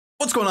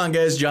What's going on,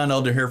 guys? John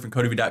Elder here from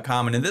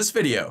Codemy.com, and in this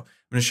video, I'm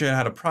going to show you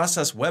how to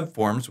process web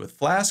forms with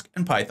Flask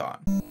and Python.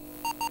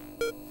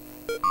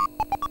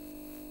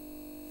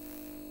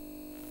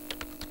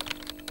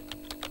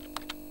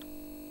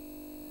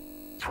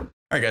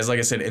 Alright guys, like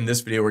I said, in this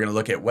video, we're going to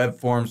look at web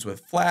forms with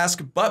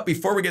Flask, but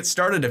before we get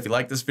started, if you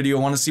like this video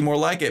and want to see more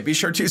like it, be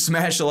sure to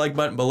smash the like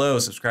button below,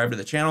 subscribe to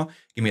the channel,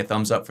 give me a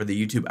thumbs up for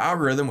the YouTube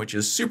algorithm, which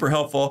is super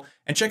helpful,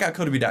 and check out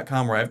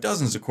Codemy.com where I have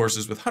dozens of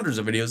courses with hundreds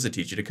of videos that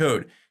teach you to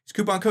code. Use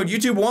coupon code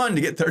YouTube1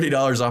 to get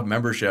 $30 off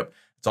membership.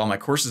 It's all my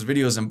courses,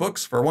 videos, and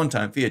books for a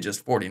one-time fee of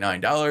just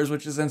 $49,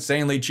 which is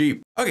insanely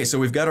cheap. Okay, so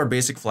we've got our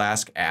basic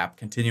Flask app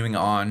continuing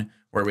on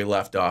where we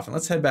left off, and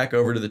let's head back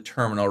over to the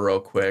terminal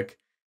real quick.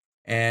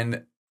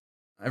 And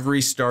I've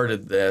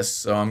restarted this,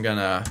 so I'm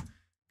gonna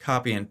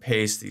copy and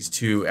paste these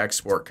two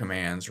export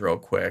commands real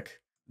quick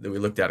that we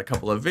looked at a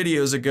couple of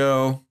videos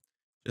ago,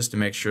 just to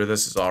make sure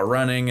this is all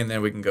running, and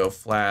then we can go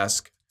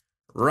Flask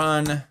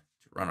run to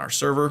run our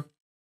server.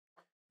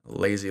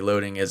 Lazy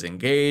loading is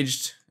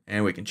engaged,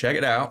 and we can check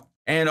it out.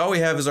 And all we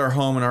have is our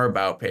home and our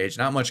about page,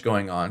 not much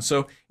going on.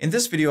 So in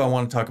this video, I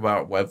want to talk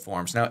about web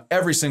forms. Now,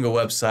 every single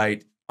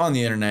website on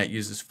the internet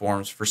uses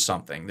forms for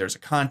something. There's a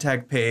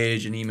contact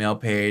page, an email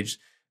page,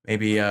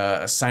 maybe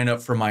a sign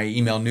up for my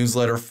email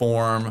newsletter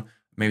form.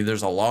 Maybe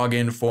there's a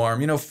login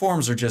form. You know,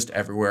 forms are just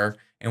everywhere.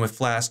 And with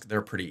Flask,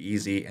 they're pretty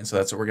easy. And so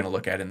that's what we're going to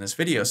look at in this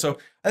video. So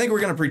I think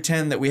we're going to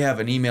pretend that we have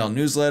an email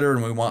newsletter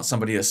and we want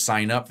somebody to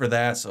sign up for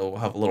that. So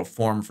we'll have a little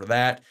form for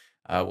that.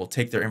 We'll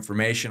take their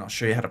information. I'll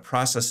show you how to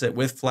process it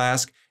with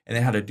Flask and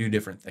then how to do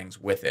different things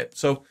with it.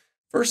 So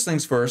first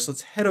things first,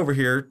 let's head over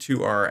here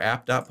to our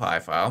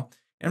app.py file.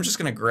 And I'm just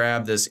going to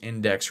grab this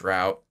index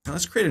route. And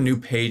let's create a new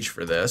page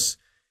for this.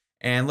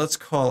 And let's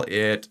call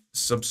it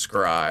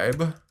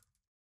subscribe.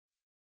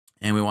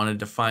 And we want to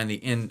define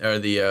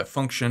the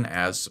function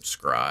as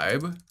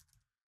subscribe.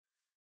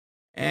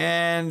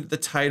 And the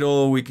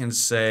title, we can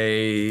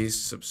say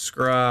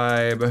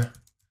subscribe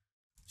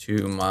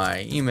to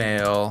my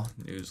email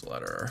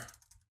newsletter.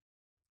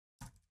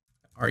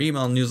 Are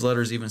email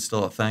newsletters even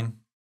still a thing?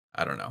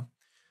 I don't know.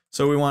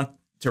 So we want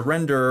to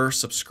render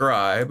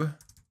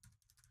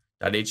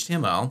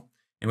subscribe.html,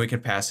 and we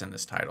can pass in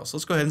this title. So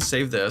let's go ahead and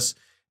save this.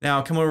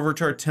 Now come over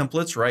to our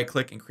templates, right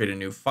click and create a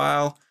new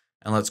file.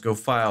 And let's go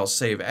File,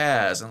 Save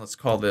As, and let's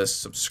call this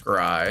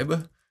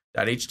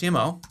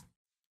subscribe.html.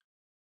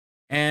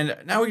 And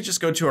now we can just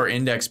go to our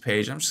index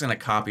page. I'm just going to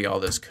copy all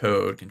this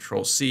code,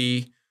 Control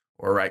C,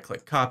 or right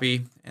click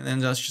copy, and then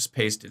let's just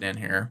paste it in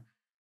here.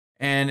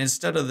 And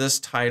instead of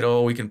this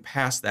title, we can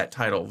pass that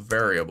title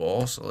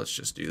variable. So let's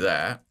just do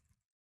that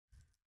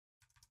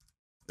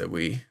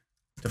we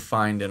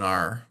defined in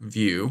our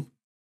view.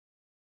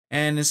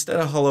 And instead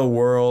of hello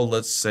world,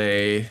 let's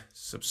say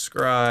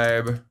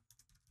subscribe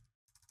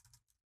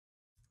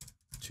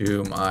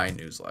to my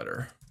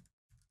newsletter. ...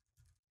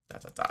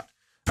 All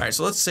right,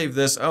 so let's save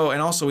this. Oh,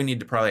 and also we need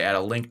to probably add a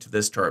link to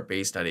this to our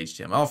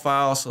base.html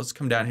file. So let's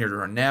come down here to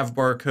our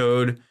navbar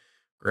code,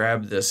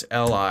 grab this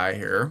li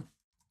here.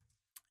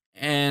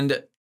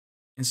 And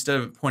instead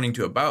of pointing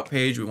to about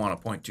page, we want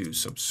to point to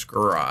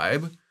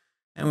subscribe.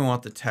 And we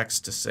want the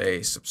text to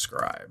say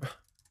subscribe.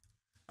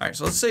 All right,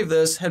 so let's save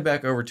this, head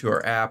back over to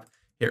our app,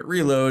 hit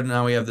reload.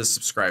 Now we have this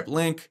subscribe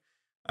link.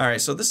 All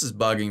right, so this is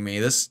bugging me.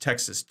 This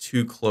text is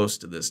too close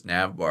to this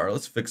nav bar.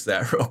 Let's fix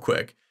that real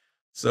quick.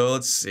 So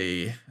let's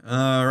see,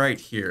 right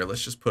here,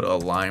 let's just put a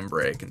line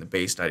break in the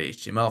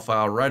base.html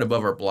file right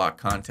above our block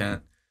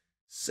content.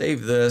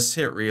 Save this,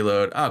 hit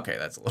reload. Okay,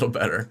 that's a little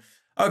better.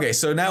 Okay,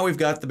 so now we've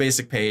got the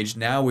basic page.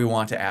 Now we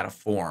want to add a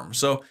form.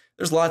 So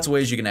there's lots of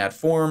ways you can add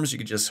forms. You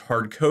can just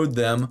hard code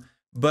them,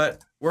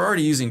 but we're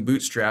already using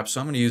Bootstrap, so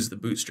I'm going to use the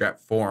Bootstrap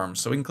form.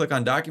 So we can click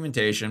on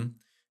documentation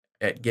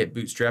at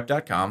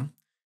getbootstrap.com.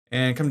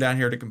 And come down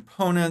here to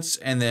components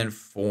and then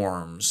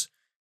forms.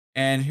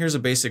 And here's a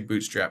basic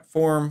Bootstrap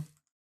form.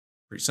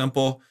 Pretty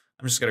simple.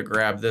 I'm just going to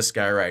grab this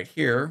guy right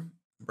here,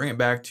 bring it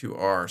back to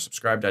our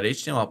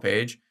subscribe.html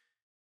page.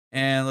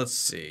 And let's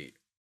see.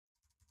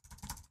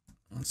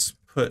 Let's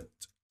put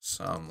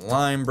some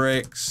line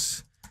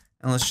breaks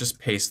and let's just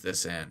paste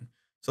this in.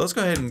 So let's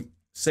go ahead and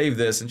save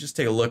this and just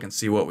take a look and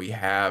see what we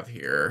have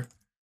here.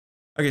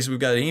 Okay, so we've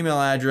got an email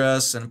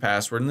address and a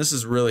password, and this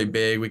is really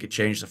big. We could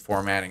change the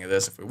formatting of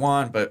this if we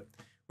want, but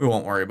we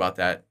won't worry about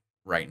that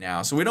right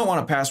now. So we don't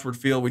want a password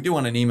field. We do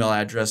want an email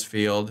address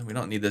field. We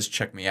don't need this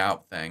check me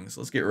out thing,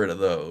 so let's get rid of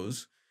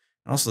those.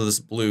 And also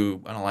this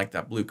blue, I don't like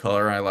that blue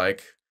color. I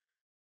like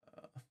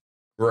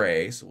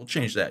gray, so we'll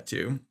change that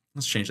too.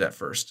 Let's change that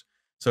first.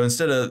 So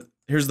instead of,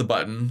 here's the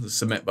button, the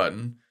submit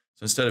button.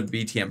 So instead of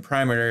BTM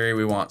primary,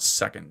 we want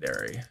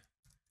secondary. And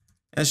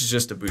this is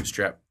just a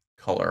Bootstrap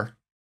color.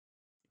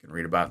 You can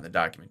read about it in the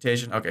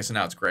documentation. Okay, so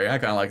now it's gray. I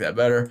kind of like that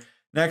better.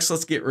 Next,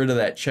 let's get rid of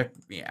that check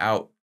me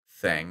out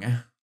thing.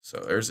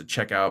 So there's a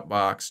checkout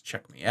box,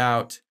 check me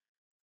out,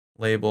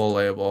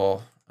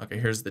 label. Okay,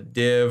 here's the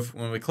div.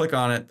 When we click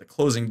on it, the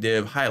closing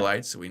div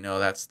highlights, so we know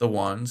that's the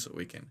one, so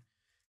we can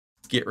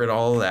get rid of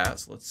all of that.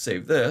 So let's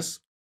save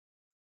this.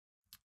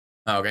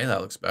 Okay,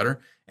 that looks better.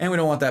 And we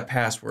don't want that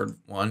password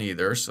one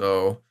either.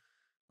 So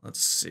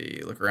let's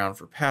see, look around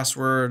for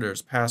password.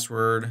 There's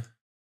password.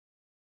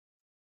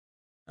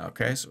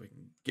 Okay, so we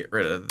can get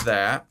rid of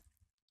that.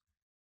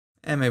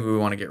 And maybe we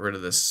want to get rid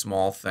of this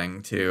small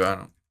thing too. I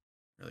don't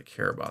really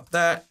care about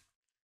that.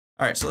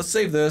 All right, so let's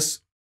save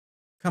this.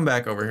 Come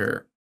back over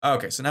here.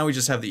 Okay, so now we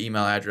just have the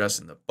email address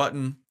and the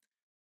button.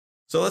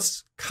 So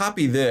let's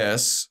copy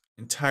this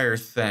entire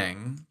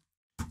thing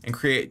and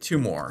create 2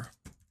 more.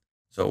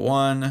 So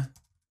 1,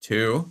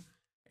 2,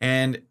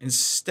 and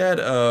instead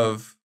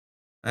of,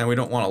 and we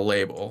don't want to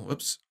label,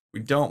 whoops, we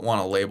don't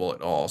want to label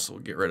at all, so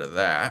we'll get rid of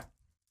that.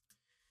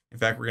 In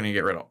fact, we're going to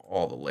get rid of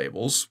all the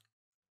labels.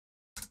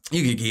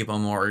 You can keep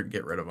them or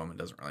get rid of them, it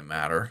doesn't really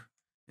matter.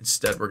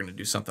 Instead, we're going to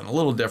do something a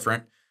little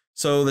different.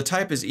 So the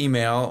type is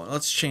email.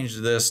 Let's change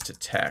this to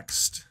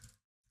text.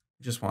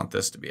 We just want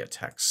this to be a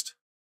text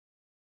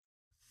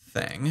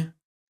thing.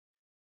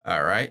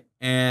 All right,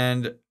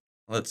 and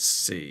let's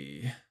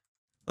see.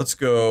 Let's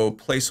go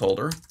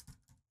placeholder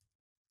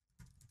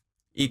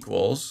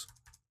equals,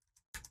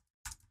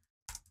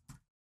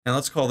 and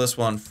let's call this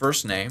one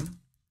first name,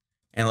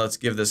 and let's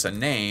give this a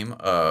name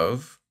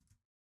of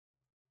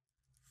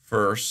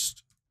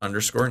first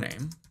underscore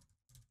name.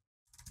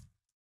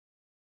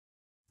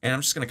 And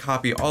I'm just going to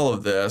copy all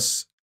of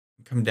this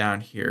and come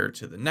down here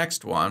to the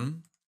next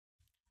one.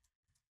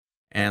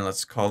 And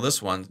let's call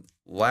this one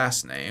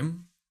last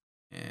name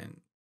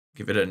and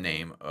give it a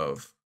name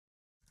of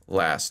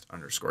last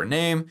underscore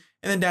name.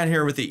 And then down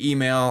here with the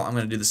email, I'm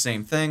going to do the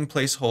same thing,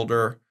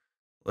 placeholder.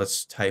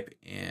 Let's type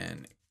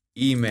in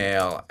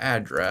email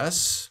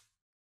address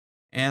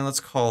and let's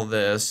call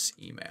this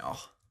email.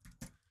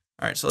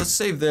 All right, so let's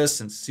save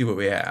this and see what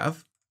we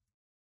have.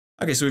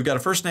 Okay, so we've got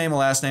a first name, a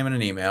last name, and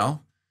an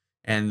email.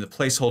 And the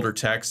placeholder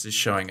text is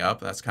showing up.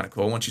 That's kind of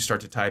cool. Once you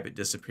start to type, it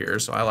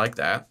disappears. So I like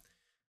that.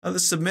 Now the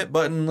submit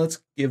button, let's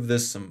give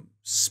this some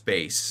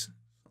space.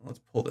 Let's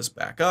pull this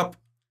back up.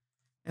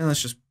 And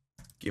let's just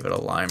give it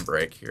a line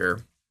break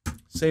here.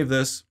 Save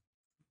this.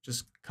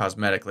 Just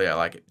cosmetically, I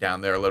like it down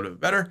there a little bit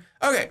better.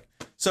 Okay,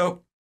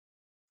 so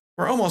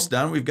we're almost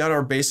done. We've got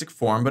our basic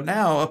form. But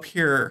now up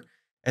here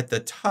at the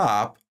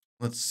top,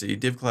 let's see,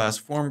 div class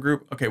form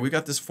group. Okay, we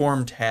got this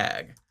form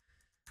tag.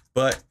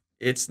 But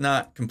it's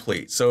not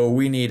complete. So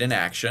we need an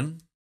action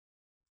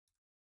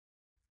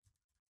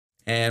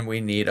and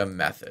we need a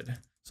method.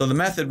 So the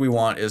method we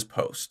want is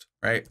post,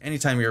 right?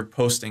 Anytime you're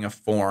posting a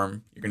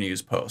form, you're going to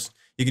use post.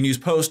 You can use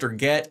post or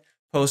get.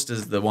 Post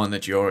is the one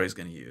that you're always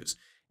going to use.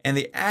 And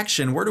the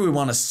action, where do we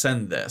want to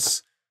send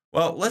this?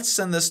 Well, let's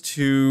send this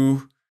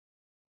to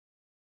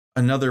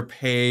another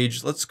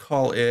page. Let's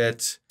call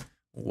it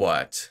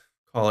what?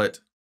 Call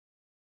it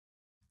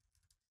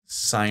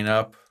sign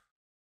up,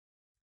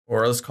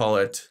 or let's just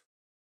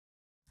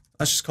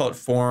call it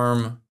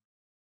form.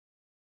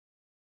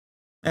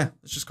 Yeah,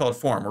 let's just call it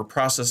form. We're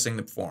processing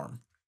the form.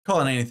 Call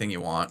it anything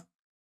you want.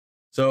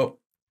 So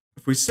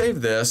if we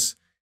save this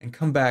and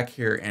come back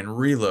here and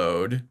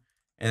reload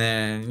and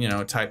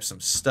then, type some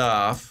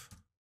stuff,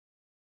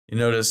 you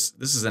notice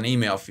this is an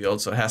email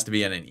field, so it has to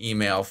be in an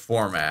email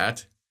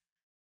format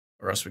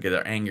or else we get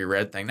our angry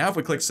red thing. Now if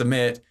we click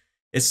submit,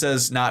 it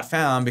says not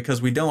found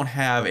because we don't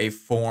have a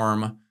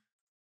form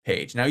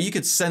page. Now you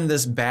could send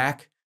this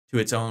back to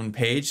its own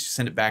page,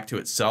 send it back to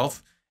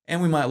itself,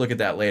 and we might look at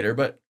that later,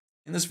 but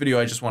in this video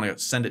I just want to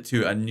send it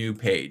to a new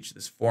page,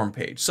 this form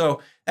page.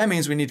 So that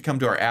means we need to come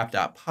to our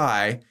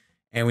app.py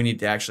and we need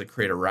to actually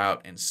create a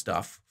route and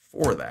stuff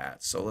for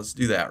that. So let's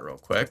do that real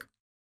quick.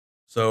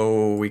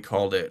 So we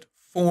called it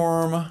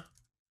form.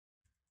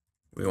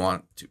 We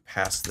want to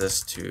pass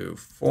this to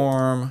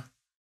form,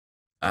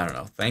 I don't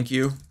know, thank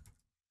you,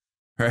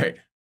 right?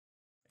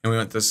 And we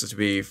want this to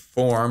be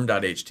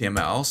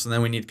form.html. So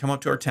then we need to come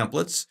up to our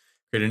templates,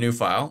 create a new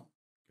file,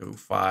 go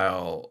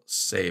file,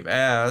 save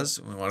as,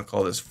 and we want to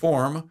call this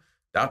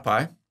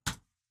form.py.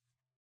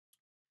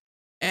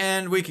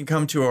 And we can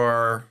come to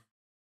our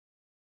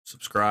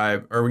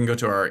subscribe, or we can go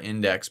to our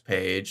index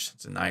page.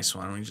 It's a nice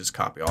one. We can just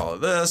copy all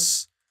of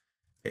this,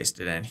 paste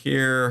it in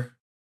here.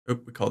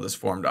 Oop, we call this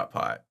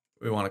form.py.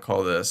 We want to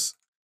call this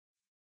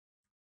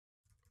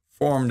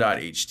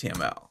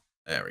form.html.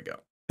 There we go.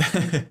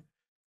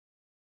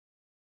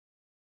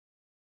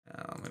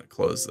 I'm going to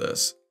close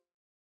this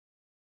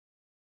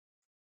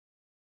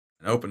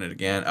and open it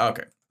again.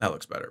 Okay, that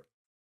looks better.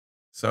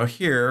 So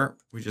here,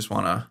 we just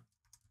want to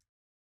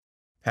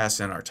pass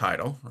in our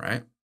title,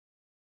 right?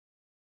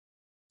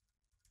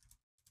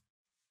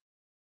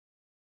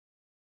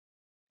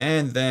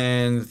 And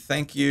then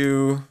thank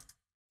you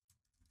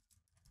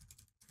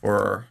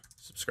for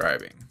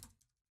subscribing.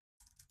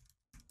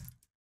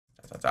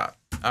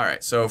 All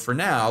right, so for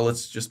now,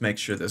 let's just make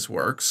sure this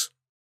works.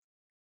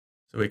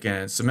 So we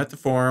can submit the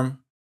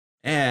form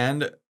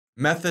and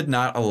method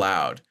not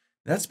allowed.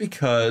 That's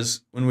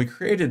because when we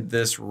created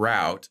this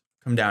route,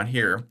 come down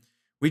here,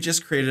 we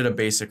just created a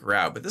basic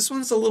route, but this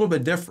one's a little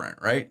bit different,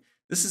 right?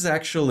 This is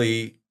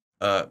actually,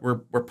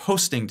 we're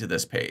posting to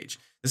this page.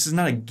 This is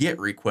not a GET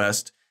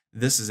request.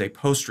 This is a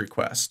post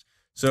request.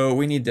 So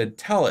we need to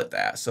tell it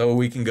that. So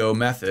we can go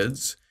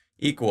methods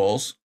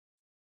equals,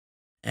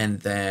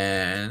 and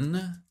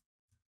then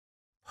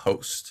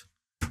post.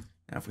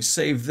 Now if we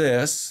save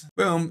this,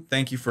 boom,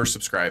 thank you for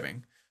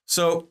subscribing.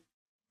 So,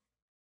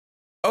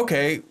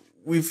 okay,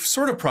 we've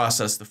sort of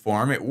processed the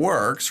form. It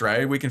works,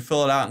 right? We can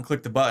fill it out and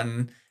click the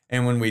button.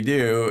 And when we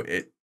do,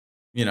 it,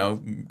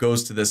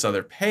 goes to this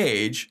other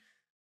page.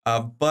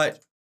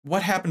 But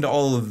what happened to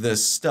all of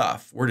this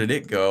stuff? Where did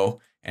it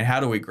go? And how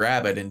do we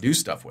grab it and do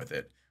stuff with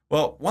it?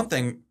 Well, one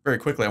thing very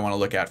quickly I want to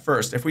look at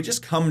first, if we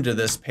just come to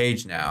this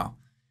page now,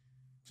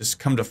 just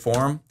come to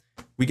form,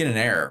 we get an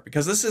error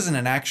because this isn't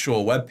an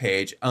actual web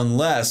page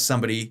unless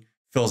somebody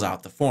fills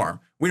out the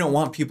form. We don't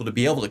want people to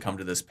be able to come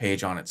to this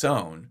page on its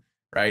own,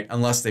 right?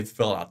 Unless they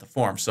fill out the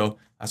form. So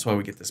that's why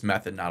we get this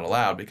method not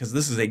allowed, because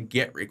this is a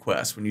GET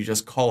request. When you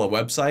just call a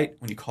website,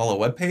 when you call a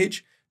web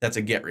page, that's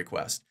a GET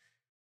request.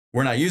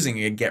 We're not using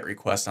a GET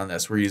request on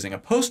this. We're using a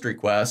POST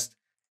request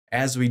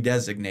as we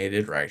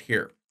designated right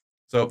here.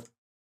 So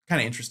kind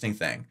of interesting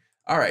thing.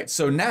 All right,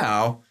 so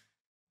now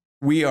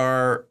we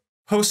are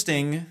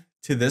posting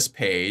to this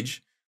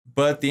page,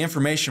 but the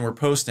information we're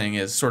posting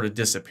is sort of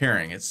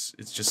disappearing. It's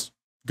just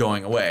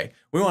going away.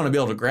 We want to be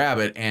able to grab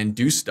it and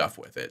do stuff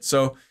with it.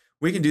 So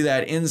we can do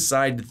that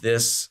inside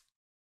this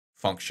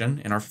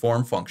function, in our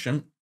form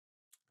function.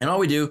 And all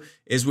we do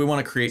is we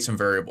want to create some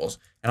variables.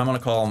 And I'm going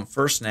to call them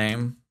first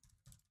name,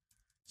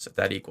 set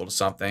that equal to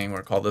something. We're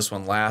going to call this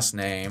one last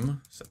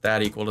name, set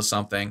that equal to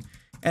something,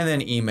 and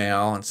then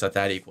email and set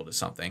that equal to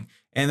something.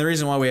 And the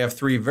reason why we have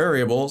 3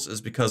 variables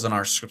is because on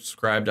our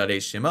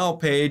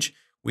subscribe.html page,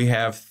 we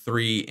have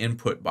 3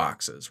 input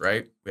boxes,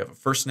 right? We have a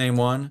first name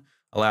one,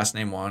 a last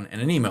name one,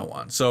 and an email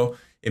one. So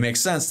it makes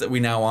sense that we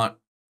now want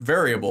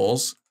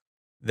variables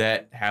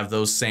that have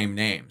those same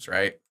names,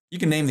 right? You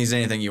can name these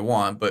anything you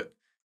want, but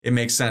it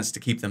makes sense to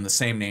keep them the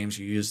same names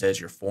you used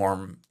as your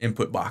form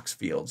input box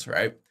fields,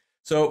 right?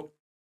 So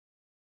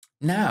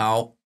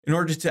now, in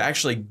order to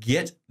actually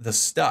get the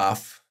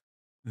stuff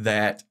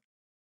that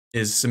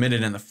is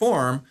submitted in the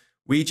form,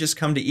 we just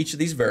come to each of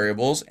these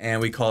variables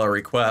and we call our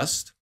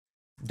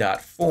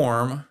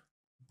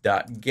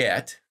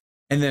request.form.get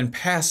and then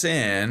pass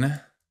in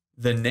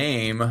the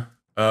name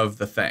of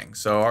the thing.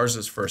 So ours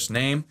is first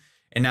name.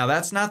 And now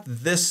that's not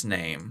this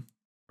name,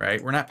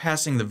 right? We're not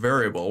passing the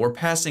variable. We're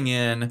passing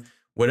in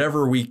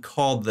whatever we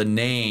called the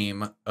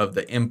name of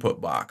the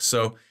input box.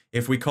 So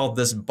if we called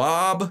this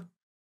Bob,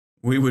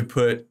 we would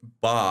put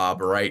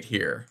Bob right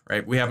here,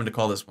 right? We happen to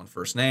call this one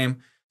first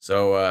name.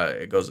 So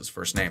it goes as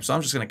first name. So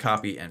I'm just going to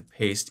copy and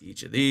paste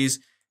each of these.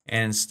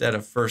 And instead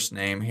of first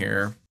name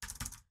here,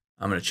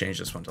 I'm going to change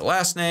this one to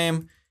last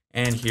name.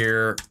 And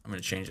here, I'm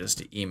going to change this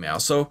to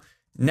email. So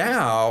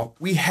now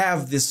we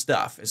have this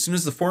stuff. As soon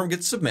as the form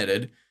gets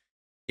submitted,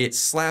 it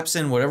slaps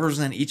in whatever's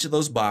in each of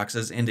those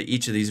boxes into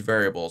each of these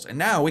variables. And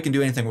now we can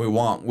do anything we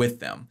want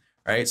with them,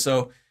 right?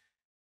 So,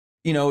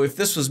 if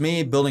this was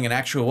me building an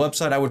actual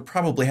website, I would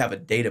probably have a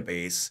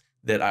database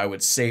that I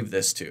would save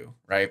this to,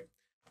 right?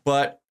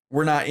 But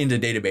we're not into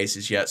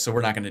databases yet, so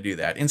we're not going to do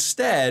that.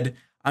 Instead,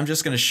 I'm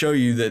just going to show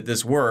you that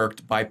this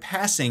worked by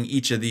passing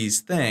each of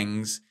these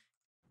things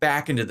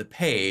back into the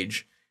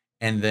page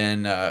and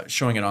then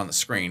showing it on the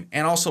screen.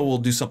 And also we'll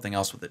do something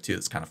else with it too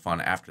that's kind of fun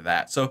after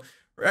that. So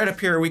right up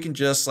here, we can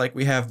just, like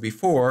we have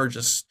before,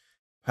 just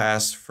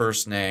pass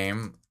first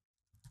name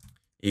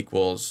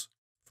equals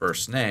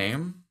first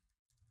name.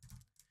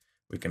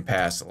 We can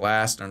pass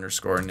last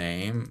underscore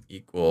name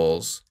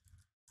equals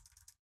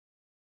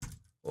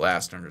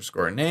last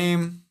underscore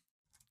name.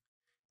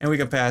 And we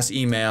can pass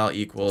email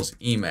equals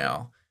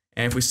email.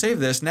 And if we save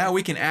this, now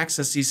we can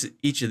access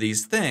each of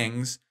these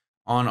things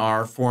on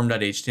our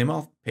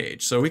form.html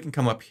page. So we can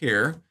come up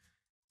here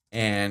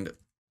and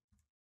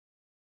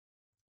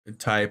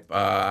type,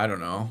 I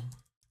don't know,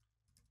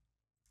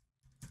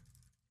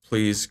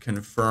 please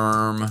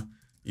confirm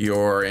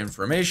your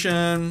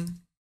information.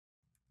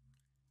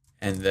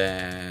 And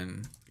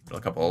then give it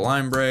a couple of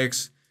line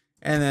breaks.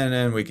 And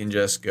then we can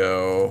just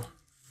go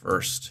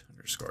first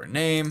underscore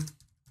name.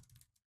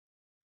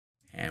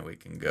 And we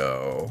can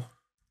go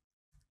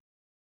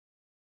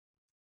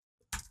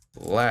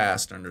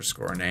last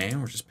underscore name.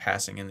 We're just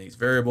passing in these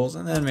variables.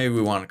 And then maybe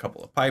we want a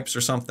couple of pipes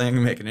or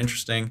something, make it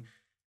interesting.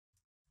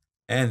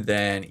 And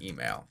then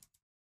email.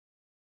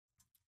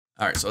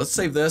 All right, so let's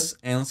save this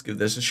and let's give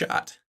this a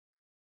shot.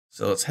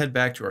 So let's head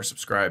back to our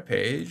subscribe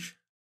page.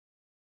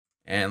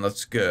 And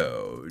let's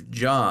go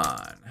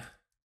John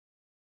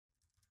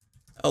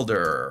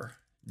Elder,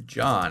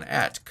 John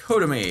at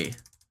Codemy.com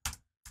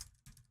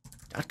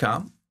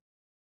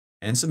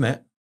and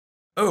submit.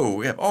 Oh,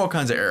 we have all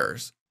kinds of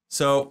errors.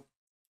 So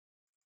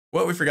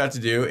what we forgot to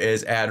do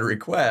is add a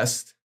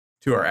request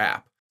to our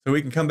app. So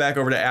we can come back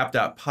over to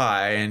app.py,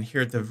 and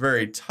here at the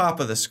very top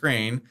of the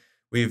screen,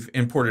 we've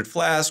imported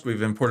Flask,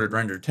 we've imported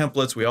rendered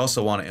templates. We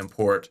also want to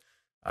import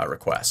a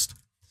request.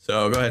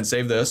 So go ahead and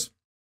save this.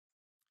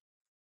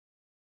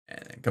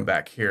 And then come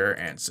back here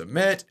and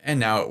submit, and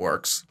now it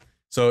works.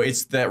 So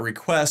it's that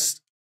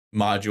request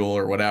module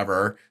or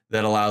whatever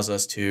that allows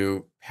us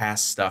to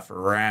pass stuff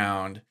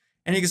around.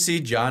 And you can see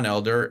John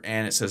Elder,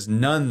 and it says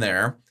none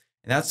there.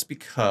 And that's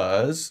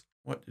because,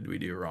 what did we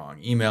do wrong?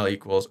 Email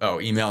equals,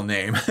 oh, email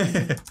name.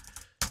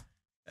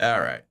 All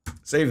right,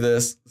 save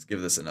this. Let's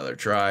give this another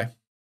try.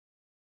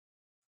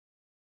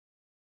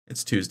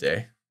 It's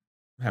Tuesday.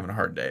 I'm having a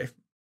hard day.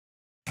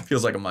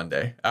 Feels like a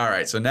Monday. All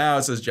right, so now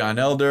it says John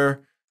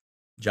Elder,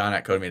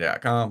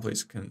 John@Codemy.com.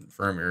 Please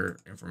confirm your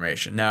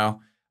information.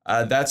 Now,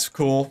 that's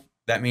cool.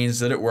 That means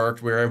that it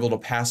worked. We were able to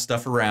pass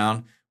stuff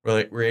around.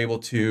 We're able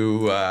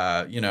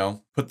to, you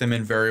know, put them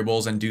in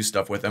variables and do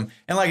stuff with them.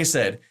 And like I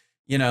said,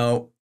 you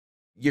know,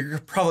 you're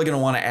probably going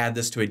to want to add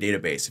this to a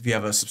database if you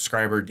have a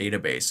subscriber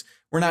database.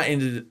 We're not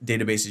into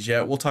databases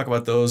yet. We'll talk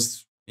about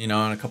those, you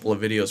know, in a couple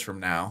of videos from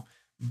now.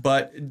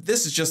 But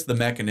this is just the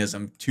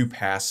mechanism to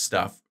pass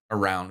stuff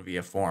around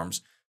via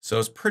forms. So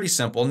it's pretty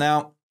simple.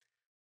 Now,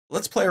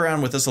 let's play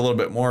around with this a little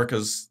bit more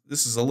because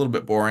this is a little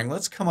bit boring.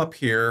 Let's come up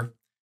here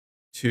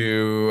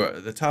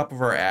to the top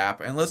of our app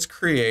and let's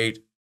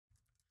create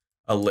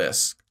a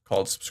list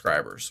called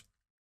subscribers.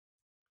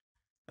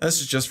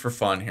 This is just for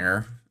fun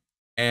here.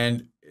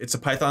 And it's a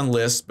Python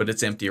list, but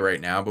it's empty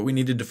right now, but we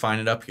need to define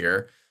it up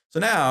here. So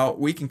now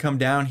we can come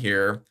down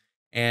here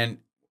and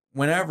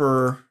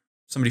whenever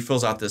somebody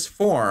fills out this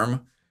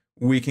form,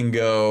 we can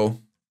go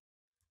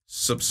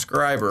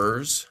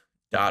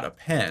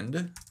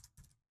subscribers.append,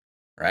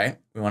 right?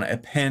 We want to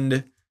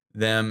append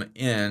them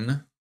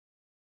in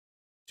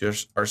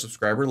just our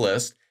subscriber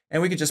list.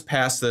 And we could just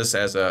pass this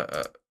as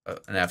an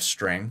F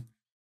string.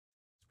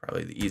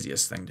 Probably the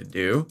easiest thing to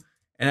do.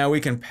 And now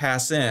we can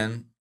pass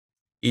in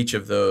each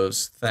of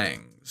those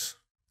things.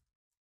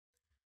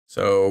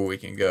 So we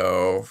can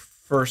go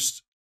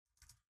first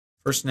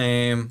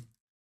name,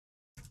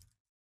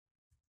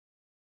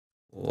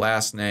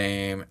 last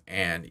name,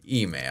 and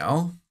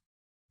email,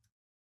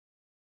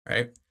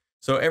 right?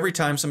 So every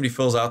time somebody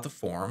fills out the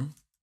form,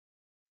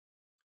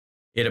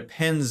 it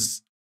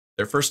appends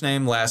their first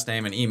name, last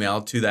name, and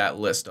email to that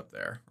list up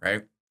there,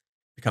 right?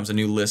 Becomes a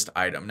new list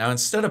item. Now,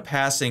 instead of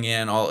passing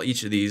in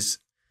each of these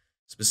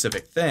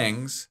specific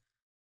things,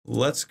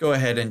 let's go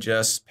ahead and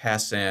just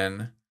pass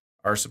in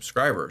our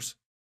subscribers.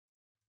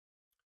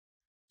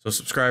 So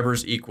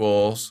subscribers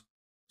equals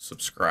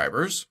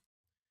subscribers.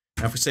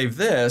 Now, if we save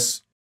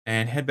this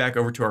and head back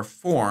over to our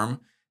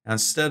form,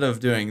 instead of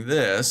doing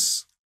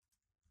this,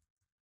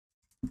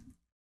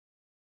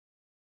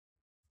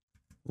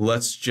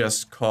 let's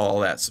just call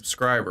that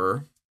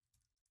subscriber.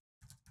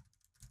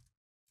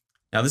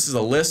 Now this is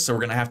a list, so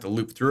we're gonna have to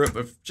loop through it,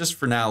 but just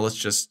for now, let's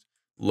just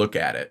look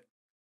at it.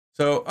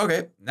 So,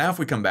 okay, now if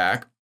we come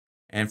back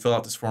and fill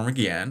out this form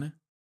again,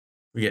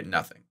 we get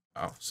nothing.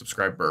 Oh,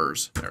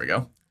 subscribers, there we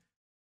go.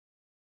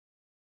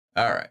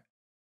 All right.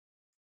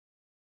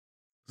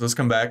 So let's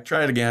come back,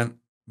 try it again.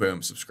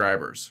 Boom,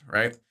 subscribers,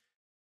 right?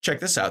 Check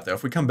this out though.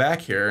 If we come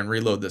back here and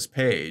reload this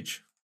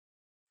page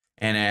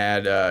and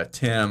add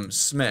Tim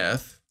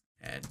Smith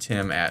and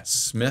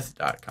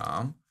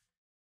tim@smith.com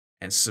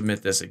and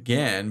submit this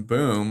again,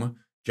 boom,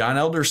 John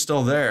Elder's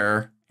still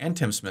there and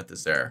Tim Smith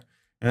is there.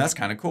 And that's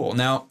kind of cool.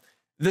 Now,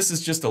 this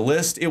is just a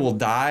list. It will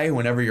die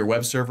whenever your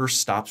web server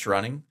stops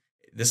running.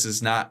 This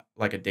is not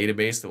like a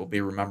database that will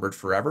be remembered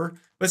forever,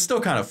 but it's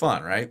still kind of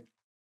fun, right?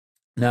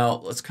 Now,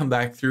 let's come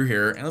back through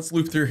here and let's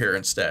loop through here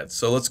instead.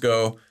 So let's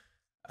go,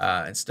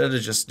 instead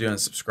of just doing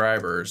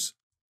subscribers,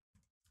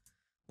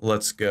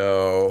 let's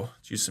go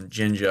use some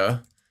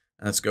Jinja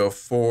and let's go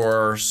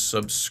for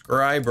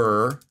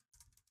subscriber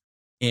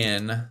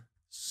in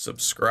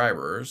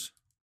subscribers.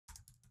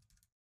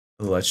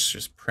 Let's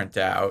just print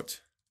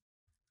out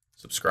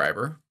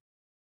subscriber.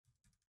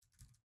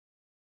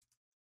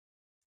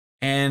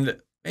 And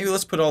maybe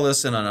let's put all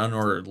this in an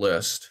unordered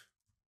list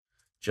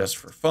just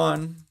for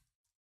fun.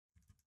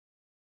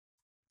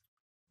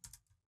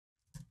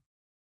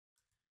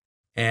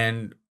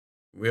 And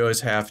we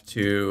always have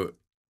to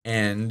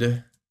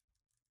end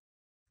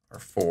our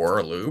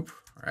for loop,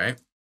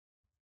 right?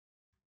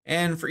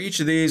 And for each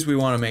of these, we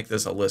want to make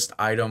this a list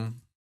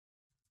item.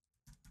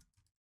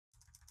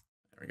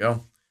 There we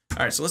go. All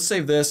right, so let's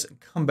save this and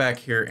come back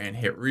here and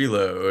hit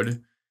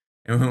reload.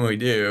 And when we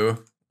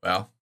do,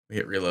 well, we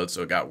hit reload,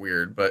 so it got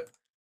weird. But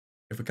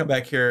if we come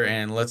back here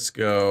and let's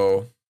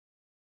go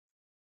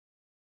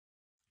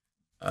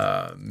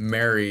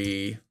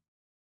Mary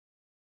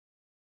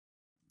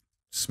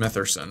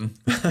Smitherson,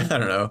 I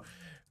don't know,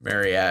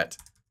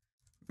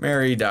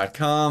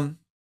 Mary@Mary.com.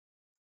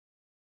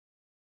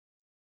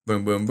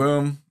 Boom, boom,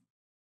 boom.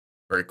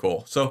 Very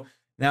cool. So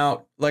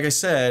now, like I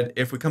said,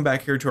 if we come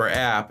back here to our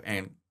app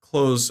and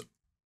close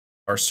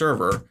our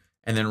server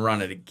and then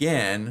run it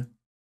again,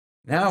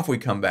 now if we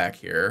come back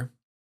here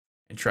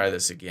and try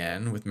this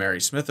again with Mary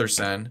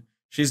Smitherson,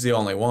 she's the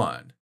only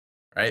one,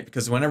 right?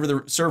 Because whenever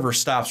the server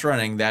stops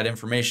running, that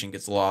information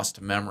gets lost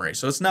to memory.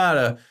 So it's not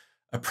a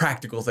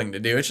practical thing to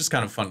do. It's just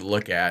kind of fun to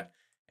look at.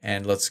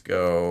 And let's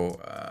go,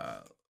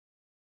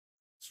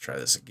 let's try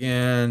this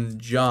again.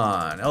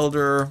 John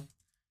Elder,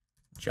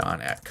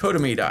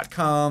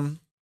 John@Codemy.com.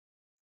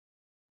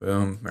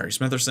 Boom, Mary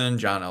Smitherson,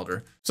 John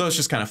Elder. So it's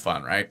just kind of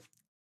fun, right?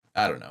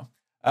 I don't know.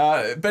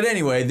 But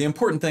anyway, the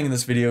important thing in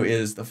this video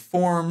is the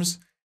forms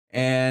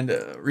And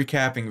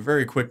recapping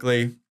very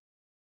quickly,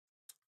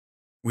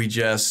 we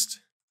just,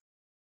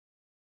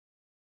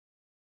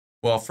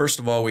 well, first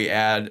of all, we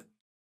add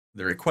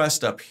the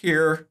request up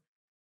here.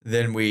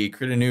 Then we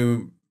create a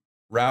new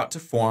route to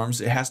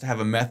forms. It has to have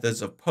a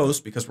methods of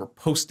post because we're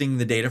posting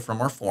the data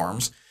from our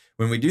forms.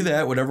 When we do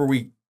that, whatever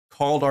we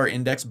called our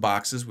index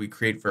boxes, we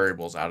create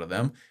variables out of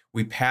them.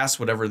 We pass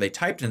whatever they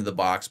typed into the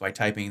box by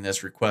typing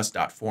this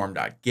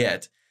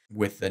request.form.get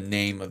with the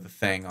name of the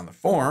thing on the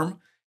form.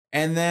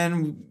 And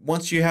then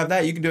once you have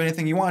that, you can do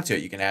anything you want to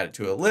it. You can add it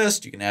to a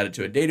list, you can add it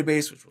to a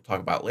database, which we'll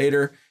talk about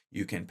later.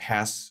 You can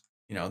pass,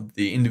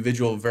 the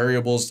individual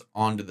variables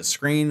onto the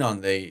screen on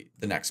the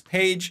next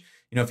page.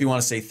 If you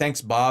want to say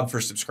thanks Bob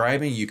for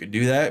subscribing, you could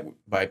do that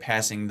by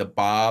passing the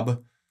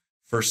Bob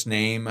first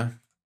name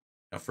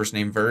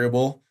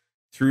variable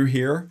through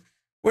here.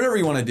 Whatever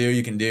you want to do,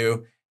 you can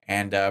do,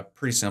 and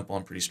pretty simple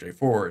and pretty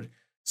straightforward.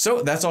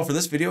 So that's all for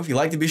this video. If you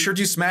liked it, be sure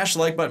to smash the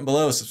like button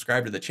below,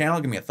 subscribe to the channel,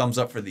 give me a thumbs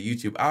up for the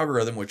YouTube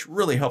algorithm, which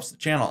really helps the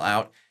channel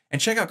out,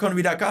 and check out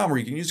Codemy.com where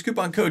you can use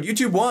coupon code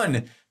YouTube1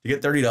 to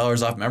get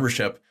 $30 off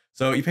membership.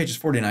 So you pay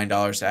just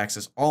 $49 to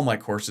access all my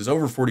courses,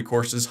 over 40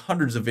 courses,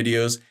 hundreds of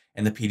videos,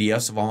 and the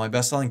PDFs of all my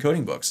best-selling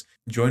coding books.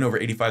 Join over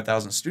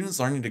 85,000 students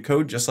learning to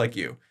code just like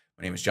you.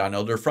 My name is John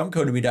Elder from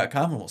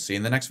Codemy.com, and we'll see you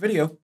in the next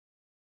video.